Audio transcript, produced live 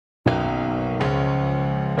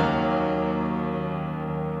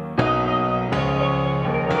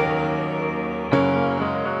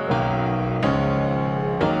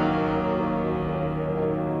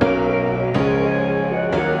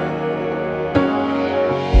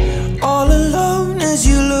as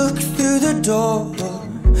you look through the door,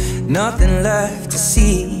 nothing left to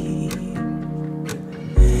see.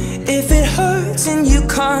 If it hurts and you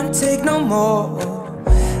can't take no more,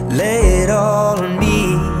 lay it all on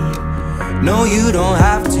me. No, you don't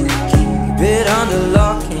have to keep it under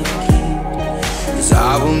lock and key, 'cause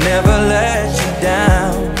I will never let you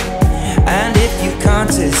down. And if you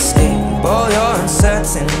can't escape all your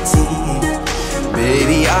uncertainties,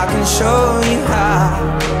 baby, I can show you how.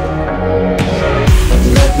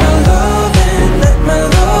 Let my love in, let my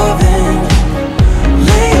love in.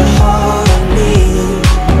 Lay your heart on me.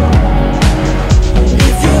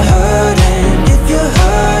 If you're hurting, if you're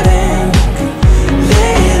hurting,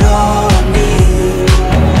 lay it all on me.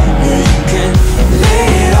 Yeah, you can lay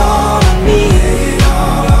it all on me.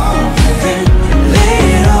 You can lay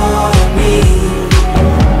it all on me.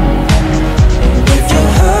 If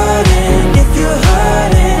you're hurting, if you're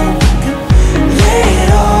hurting, lay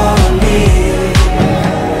it all on me.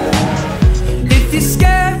 If you're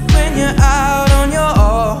scared when you're out on your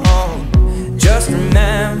own, just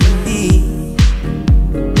remember me,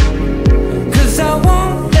 'cause I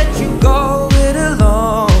won't let you go it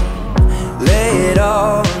alone. Lay it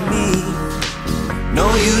all on me. No,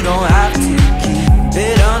 you don't have to keep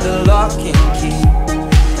it under lock and key,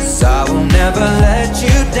 'cause I will never let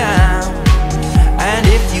you down. And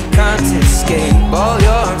if you can't escape all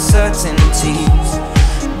your uncertainties,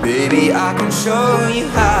 baby, I can show you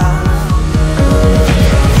how.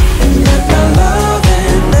 Let my love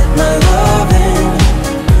in, let my love in.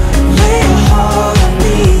 Lay your heart on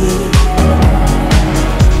me.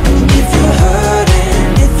 If you're hurting,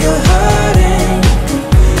 if you're hurting,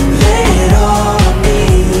 lay it all on me.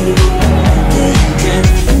 Yeah, you can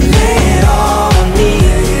lay it all on me.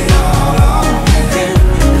 You can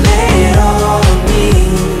lay it all on me.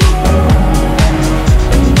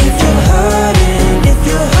 If you're hurting, if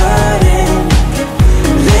you're hurting,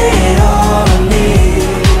 lay it all on me.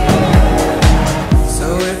 So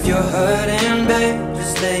if you're hurting, babe,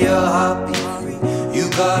 just let your heart be free. You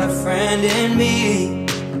got a friend in me.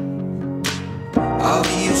 I'll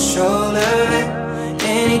be your shoulder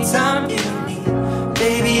anytime you need.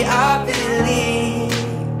 Baby, I believe.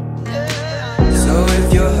 So if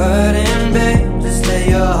you're hurting, babe, just let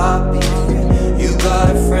your heart be free. You got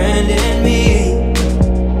a friend in me.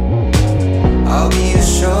 I'll be your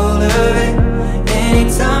shoulder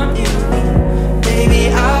anytime you need. Baby,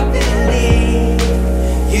 I believe.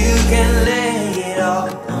 You can lay it all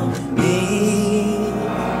on me.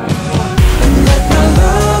 Let my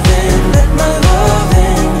love in, let my love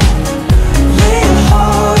in. Lay your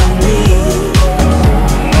heart on me.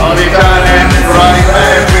 I'll be down in right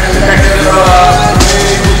there with the next love.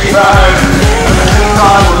 We'll be home. And the next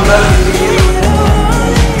time we'll love you.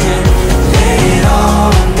 Lay it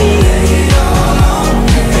all on me.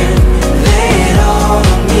 Lay it all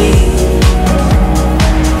on me.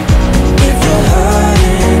 If you're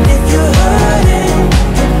hurting, if you're hurting,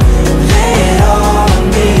 lay it all on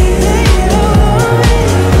me.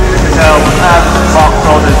 Tell Mark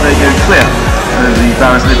told us they go clear. The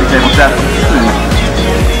Barris Living Table Death food.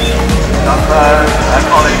 And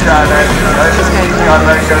Ollie down there. Just easy, I'm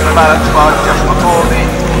going to go to the balance mark just before the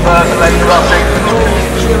first leg erupting.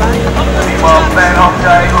 Meanwhile, Ben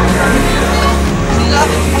Hopday